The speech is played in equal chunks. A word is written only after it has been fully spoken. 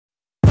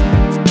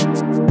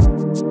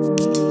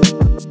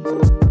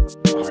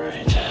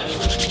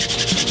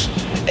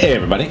Hey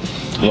everybody,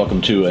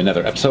 welcome to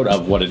another episode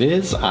of What It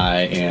Is. I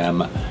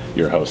am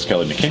your host,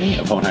 Kelly McKinney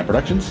of Hohenheim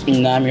Productions.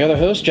 And I'm your other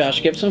host,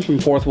 Josh Gibson from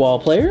Fourth Wall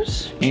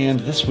Players. And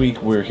this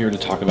week we're here to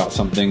talk about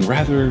something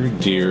rather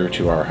dear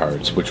to our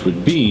hearts, which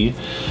would be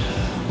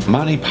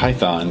Monty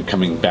Python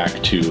coming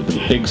back to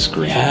the big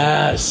screen.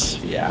 Yes!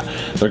 Yeah,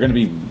 they're going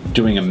to be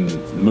doing a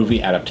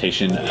movie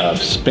adaptation of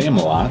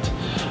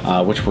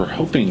Spamalot, which we're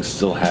hoping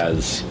still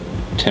has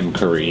Tim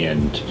Curry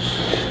and...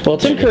 Well,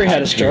 Tim Curry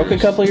had a stroke a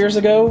couple years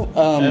ago,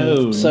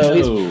 so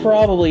he's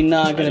probably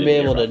not going to be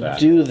able to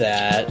do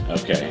that.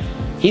 Okay.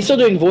 He's still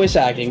doing voice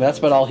acting. That's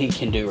about all he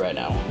can do right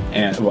now.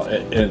 And well,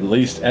 at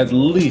least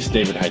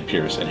David Hyde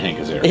Pierce and Hank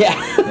Azaria.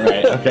 Yeah.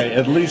 Right. Okay.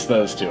 At least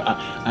those two.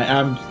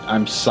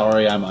 I'm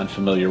sorry. I'm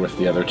unfamiliar with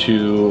the other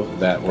two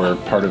that were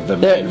part of the.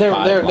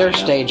 They're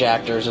stage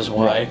actors as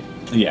well. Right.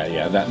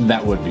 Yeah.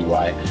 That would be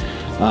why.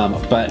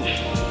 But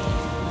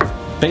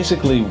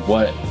basically,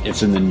 what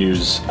it's in the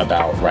news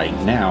about right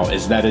now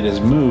is that it has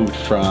moved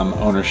from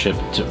ownership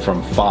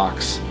from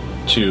Fox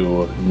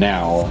to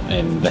now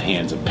in the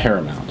hands of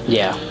Paramount.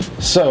 Yeah.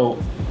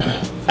 So,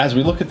 as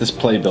we look at this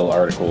Playbill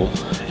article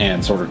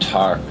and sort of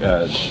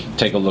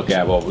take a look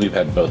at, well, we've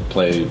had both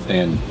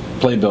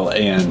Playbill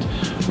and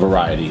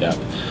Variety up.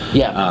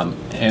 Yeah.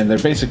 And they're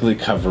basically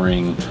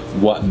covering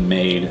what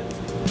made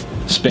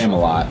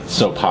Spamalot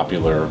so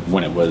popular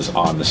when it was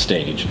on the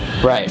stage.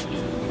 Right.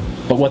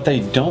 But what they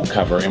don't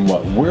cover, and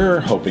what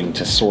we're hoping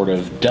to sort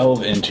of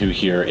delve into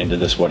here into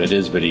this What It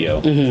Is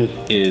video,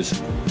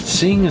 is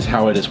seeing as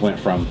how it has went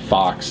from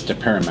Fox to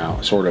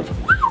Paramount, sort of,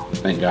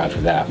 thank God for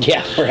that.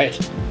 Yeah, right.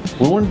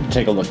 We wanted to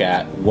take a look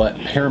at what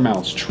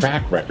Paramount's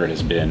track record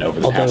has been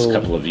over the past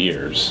couple of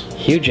years.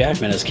 Hugh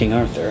Jackman is King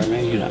Arthur. I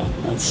mean, you know,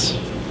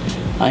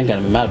 I ain't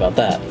gonna be mad about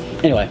that.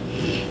 Anyway.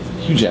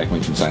 Hugh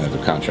Jackman can sign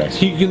other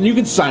contracts. You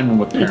can sign one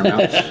with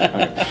Paramount.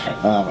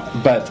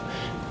 But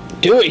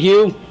do it,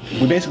 Hugh.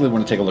 We basically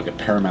want to take a look at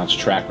Paramount's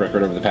track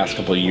record over the past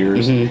couple of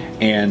years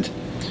and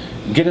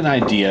get an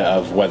idea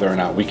of whether or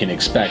not we can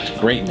expect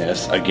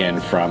greatness again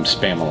from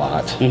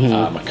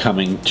Spamalot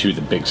coming to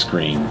the big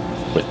screen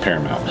with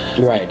Paramount.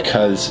 Right.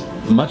 Because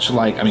much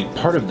like, I mean,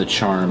 part of the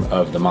charm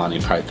of the Monty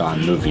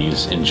Python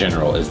movies in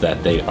general is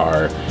that they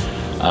are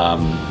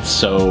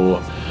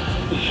so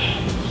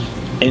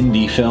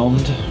indie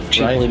filmed.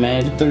 Cheaply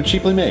made. They're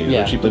cheaply made. Yeah.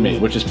 They're cheaply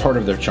made, which is part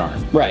of their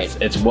charm. Right.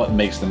 It's what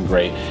makes them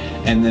great.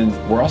 And then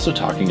we're also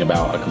talking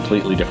about a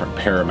completely different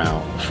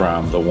Paramount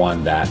from the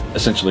one that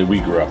essentially we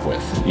grew up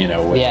with. You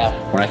know,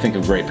 when I think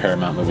of great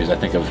Paramount movies, I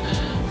think of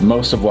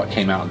most of what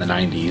came out in the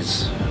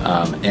 90s,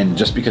 and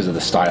just because of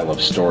the style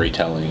of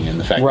storytelling and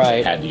the fact that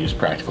they had to use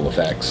practical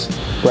effects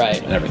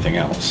and everything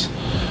else.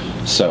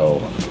 So,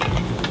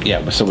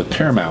 yeah, so with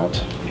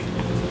Paramount,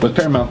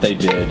 they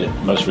did,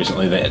 most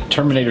recently, they had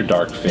Terminator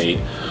Dark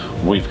Fate.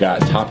 We've got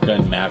Top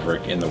Gun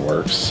Maverick in the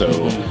works, so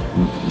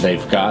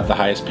they've got the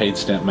highest paid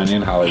stuntmen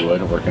in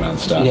Hollywood working on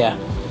stuff. Yeah.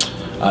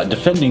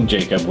 Defending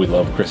Jacob, we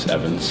love Chris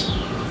Evans,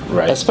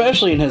 right?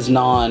 Especially in his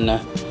I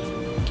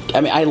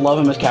mean, I love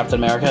him as Captain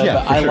America,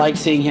 but I like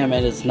seeing him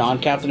in his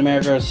non-Captain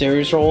America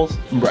series roles.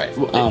 Right.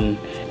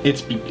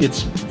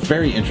 It's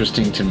very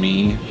interesting to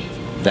me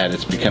that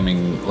it's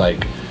becoming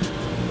like...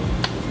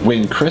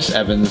 When Chris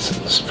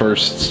Evans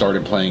first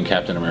started playing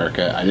Captain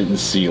America, I didn't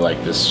see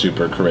like this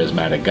super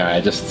charismatic guy. I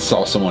just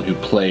saw someone who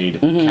played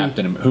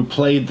who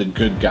played the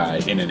good guy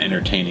in an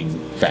entertaining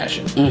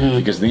fashion.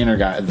 Because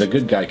the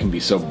good guy can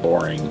be so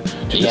boring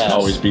to just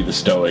always be the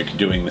stoic,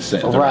 doing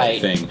the right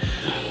thing.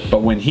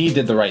 But when he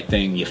did the right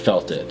thing, you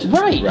felt it.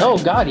 Right.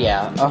 Oh God,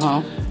 yeah.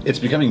 It's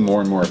becoming more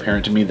and more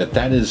apparent to me that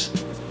that is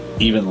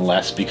even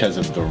less because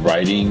of the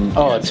writing.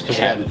 Oh, it's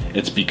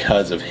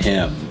because of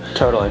him.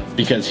 Totally.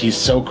 Because he's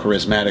so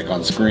charismatic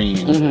on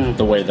screen,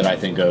 the way that I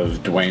think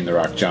of Dwayne "The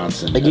Rock"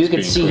 Johnson. You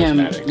could see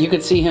him. You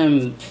could see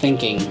him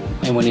thinking,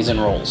 and when he's in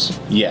roles.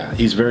 Yeah,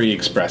 he's very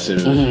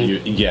expressive.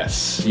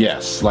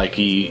 Yes. Like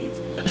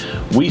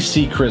we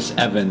see Chris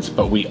Evans,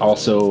 but we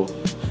also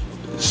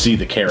see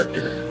the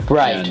character.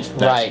 Right. And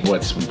that's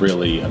what's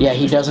really amazing. Yeah,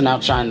 he doesn't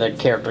outshine the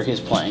character he's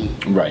playing.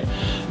 Right.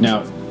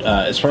 Now,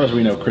 as far as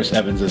we know, Chris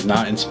Evans is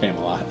not in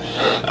Spamalot.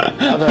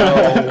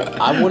 Although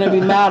I wouldn't be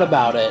mad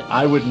about it.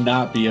 I would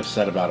not be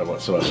upset about it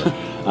whatsoever.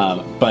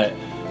 But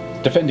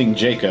Defending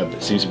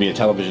Jacob seems to be a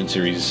television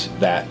series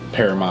that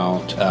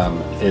Paramount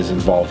is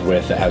involved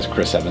with that has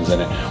Chris Evans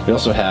in it. We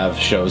also have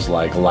shows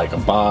like a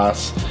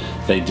Boss.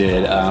 They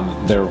did,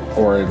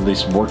 or at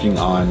least working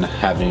on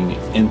having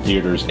in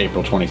theaters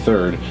April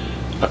 23rd,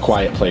 A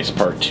Quiet Place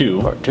Part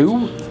 2. Part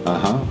 2?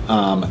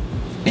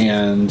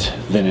 And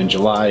then in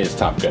July is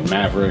Top Gun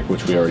Maverick,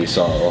 which we already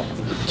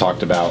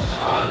talked about.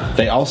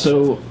 They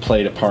also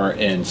played a part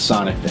in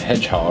Sonic the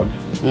Hedgehog.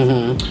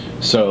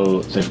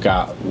 So they've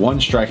got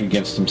one strike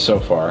against them so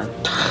far.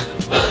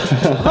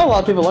 A lot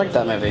of people like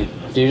that movie.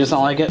 Do you just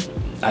not like it?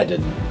 I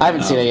didn't. I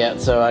haven't seen it yet,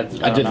 so I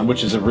didn't know.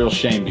 Which is a real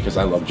shame because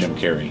I love Jim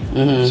Carrey.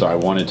 So I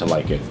wanted to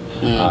like it.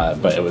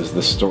 But it was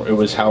the story. It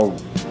was how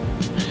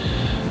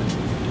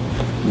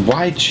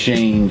why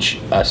change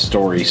a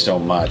story so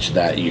much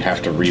that you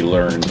have to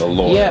relearn the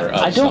lore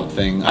of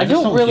something? I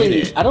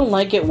don't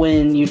like it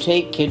when you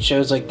take kid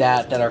shows like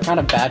that are kind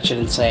of batshit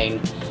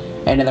insane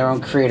and in their own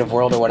creative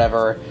world or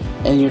whatever,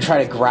 and you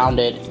try to ground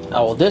it.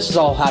 Oh, this is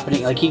all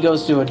happening. Like, he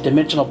goes through a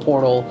dimensional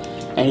portal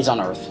and he's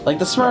on Earth. Like,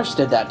 the Smurfs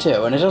did that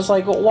too, and it's just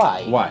like,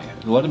 why? Why?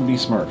 Let them be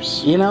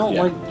Smurfs. You know,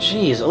 like,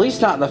 jeez, at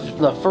least not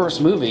the first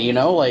movie, you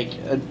know? Like,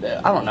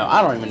 I don't know.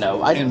 I don't even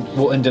know.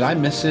 And did I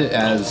miss it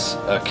as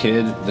a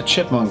kid? The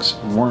Chipmunks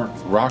weren't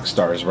rock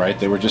stars, right?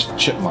 They were just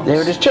chipmunks. They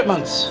were just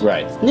chipmunks.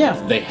 Right. Yeah.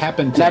 They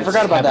happened to I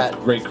forgot about have that.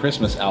 a great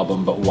Christmas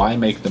album, but why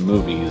make the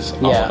movies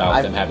all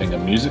about them having a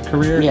music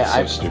career? Yeah,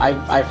 it's so stupid.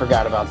 I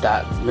forgot about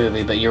that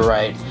movie, but you're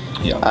right.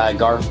 Yeah.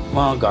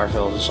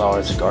 Garfield is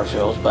always a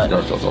Garfield, but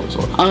Garfield's always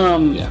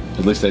one. Yeah.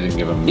 At least they didn't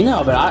give him.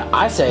 No, but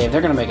I say if they're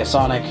gonna make a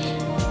Sonic,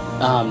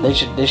 they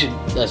should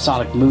a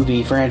Sonic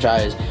movie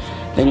franchise.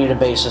 They need to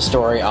base the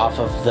story off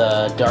of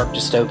the dark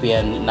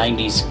dystopian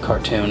 '90s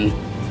cartoon,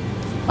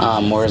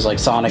 whereas like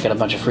Sonic and a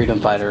bunch of freedom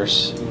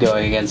fighters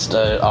going against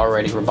an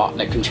already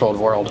Robotnik controlled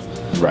world.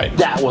 Right.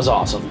 That was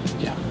awesome.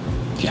 Yeah.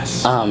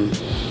 Yes.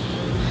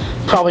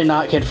 Probably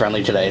not kid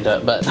friendly today,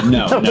 but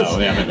no,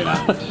 yeah, maybe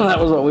not. That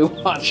was what we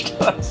watched.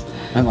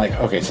 And like,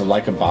 okay, so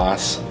Like a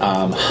Boss,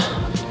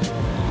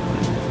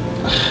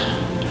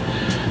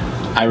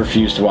 I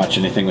refuse to watch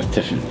anything with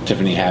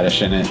Tiffany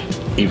Haddish in it,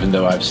 even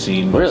though I've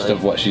seen most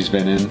of what she's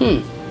been in.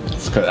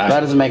 That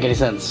doesn't make any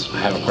sense. I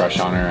have a crush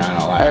on her.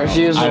 I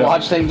refuse to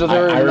watch things with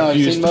her. I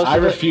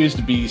refuse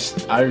to be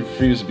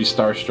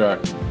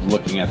starstruck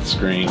looking at the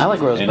screen. I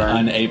like Rose and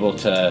Byrne.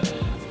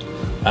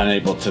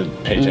 unable to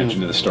pay attention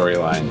to the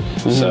storyline.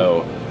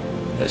 So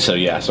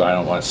I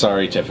don't want.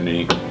 Sorry,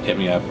 Tiffany, hit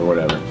me up or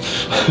whatever.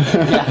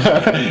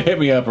 Hit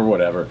me up or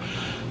whatever.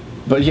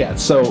 But yeah,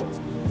 so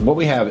what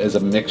we have is a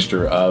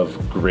mixture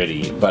of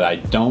gritty, but I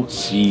don't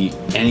see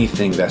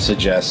anything that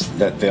suggests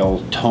that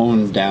they'll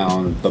tone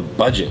down the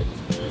budget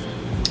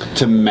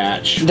to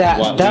match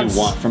what we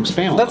want from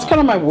Spamalot. That's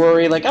kind of my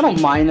worry. Like, I don't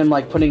mind them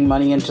like putting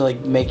money into like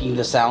making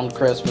the sound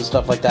crisp and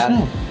stuff like that.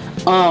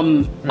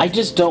 I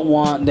just don't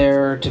want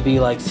there to be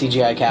like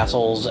CGI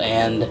castles,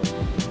 and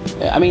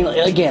I mean,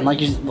 again, like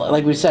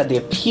we said, the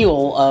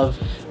appeal of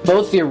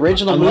both the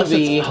original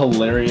movie, it's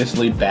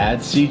hilariously bad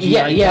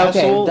CGI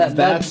castle. Okay,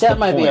 that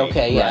might be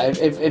okay. Yeah, right.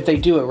 if they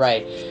do it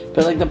right.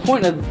 But like the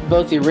point of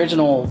both the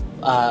original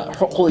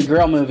Holy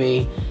Grail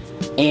movie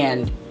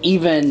and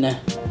even, I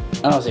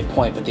don't want to say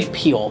point, but the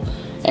appeal,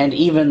 and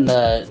even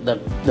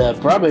the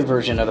Broadway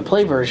version or the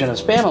play version of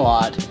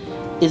Spamalot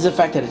is the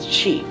fact that it's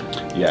cheap.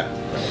 Yeah.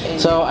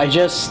 So I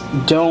just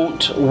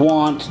don't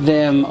want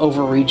them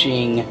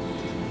overreaching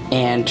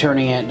and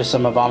turning it into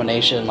some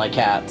abomination like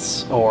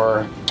Cats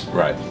or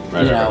right.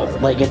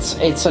 Like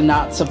it's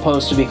not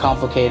supposed to be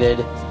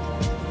complicated.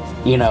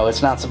 You know,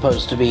 it's not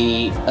supposed to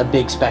be a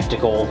big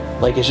spectacle.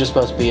 Like, it's just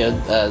supposed to be a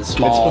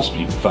small. It's supposed to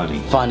be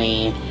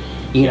funny.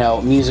 You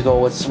know,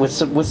 musical with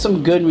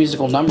some good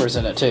musical numbers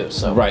in it too.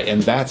 So right,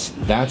 and that's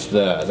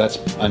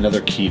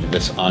another key to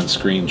this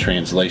on-screen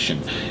translation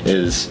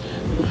is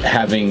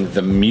having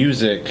the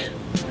music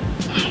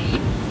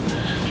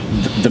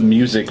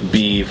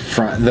be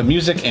the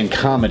music and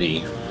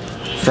comedy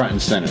front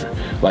and center.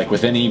 Like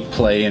with any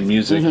play and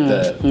music,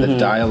 the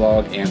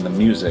dialogue and the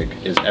music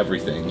is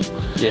everything.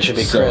 It should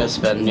be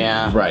crisp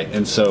and right.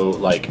 And so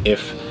like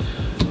if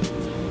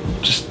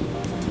just.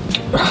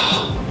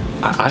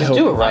 I hope,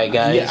 do it right,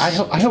 guys.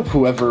 Yeah, I hope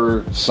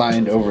whoever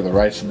signed over the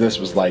rights to this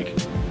was like,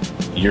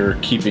 you're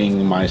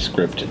keeping my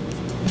script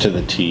to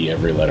the T,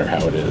 every letter how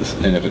it is,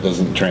 and if it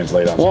doesn't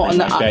translate on screen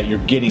like that,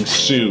 you're getting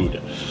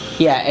sued.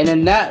 Yeah, and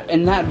in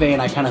that vein,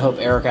 I kind of hope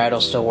Eric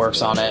Idle still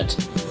works on it.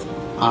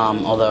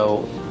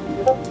 Although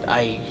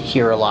I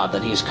hear a lot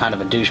that he's kind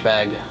of a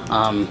douchebag.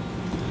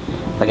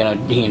 Like, I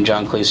know he and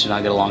John Cleese do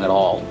not get along at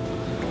all,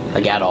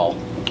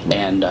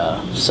 and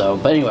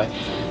but anyway.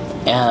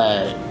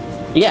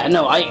 Yeah,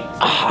 no,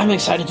 I'm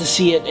excited to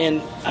see it,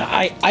 and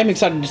I'm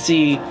excited to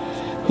see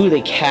who they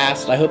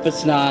cast. I hope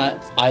it's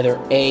not either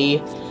A,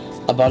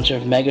 a bunch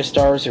of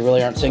megastars who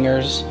really aren't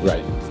singers,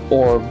 right,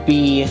 or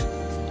B,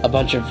 a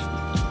bunch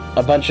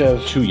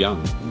of too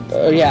young.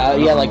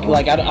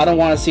 Like I don't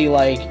want to see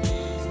like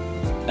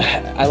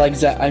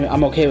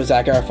I'm okay with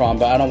Zac Efron,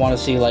 but I don't want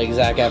to see like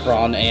Zac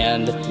Efron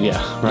and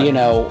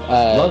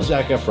love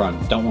Zac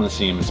Efron. Don't want to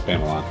see him in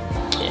Spamalot.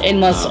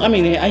 Unless, I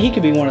mean, he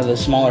could be one of the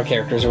smaller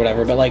characters or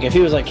whatever, but like if he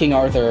was like King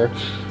Arthur,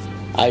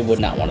 I would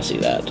not want to see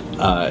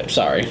that.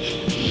 Sorry.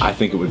 I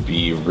think it would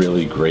be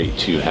really great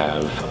to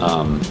have.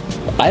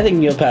 I think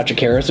Neil Patrick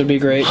Harris would be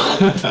great,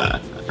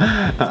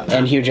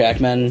 and Hugh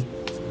Jackman.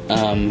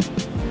 Ben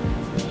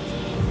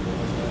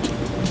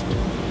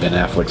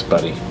Affleck's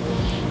buddy.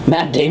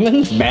 Matt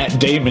Damon? Matt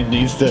Damon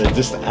needs to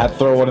just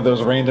throw one of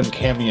those random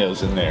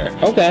cameos in there.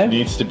 Okay.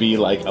 Needs to be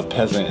like a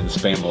peasant in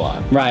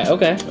Spamalot. Right,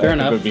 okay, fair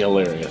enough. It would be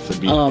hilarious.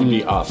 It'd be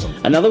awesome.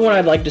 Another one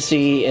I'd like to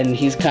see, and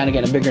he's kind of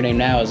getting a bigger name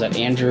now, is that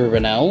Andrew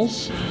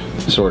Rannells?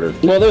 Sort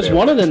of. Well, there's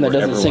one of them that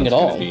doesn't sing at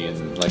all. Be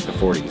in, like the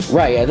 40s.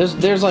 Right, yeah,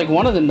 there's like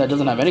one of them that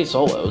doesn't have any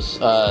solos.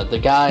 The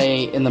guy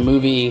in the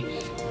movie,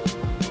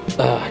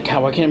 God,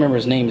 I can't remember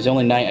his name. He's the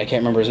only knight I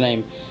can't remember his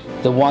name.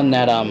 The one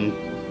that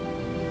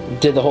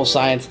did the whole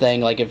science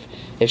thing, like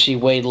if she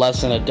weighed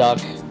less than a duck,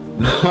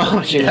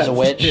 she was a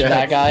witch. Yes,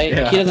 that guy,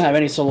 yeah. He doesn't have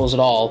any solos at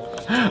all.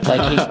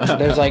 Like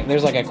there's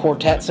like a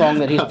quartet song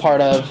that he's part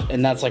of,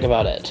 and that's like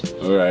about it.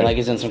 Right. Like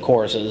he's in some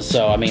choruses.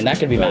 So I mean, that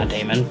could be Matt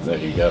Damon. There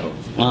you go.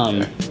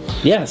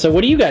 Yeah. So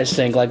what do you guys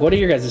think? Like, what are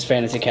your guys'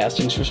 fantasy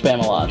castings for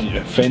Spamalot?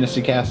 Yeah,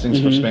 fantasy castings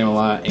for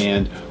Spamalot,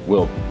 and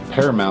will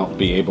Paramount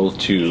be able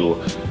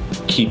to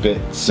keep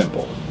it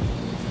simple?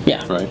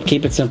 Yeah. Right.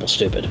 Keep it simple,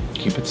 stupid.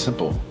 Keep it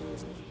simple.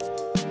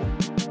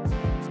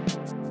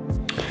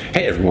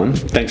 Hey everyone,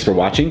 thanks for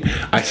watching.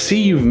 I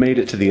see you've made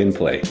it to the end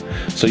play,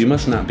 so you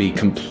must not be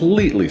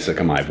completely sick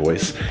of my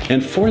voice,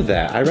 and for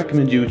that I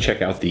recommend you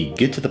check out the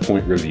Get to the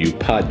Point Review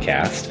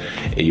podcast.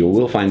 You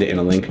will find it in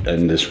a link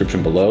in the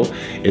description below.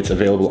 It's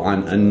available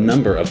on a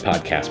number of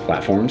podcast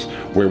platforms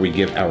where we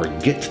give our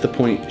Get to the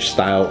Point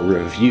style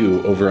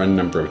review over a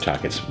number of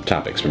topics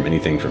from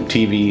anything from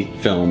TV,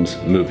 films,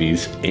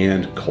 movies,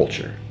 and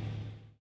culture.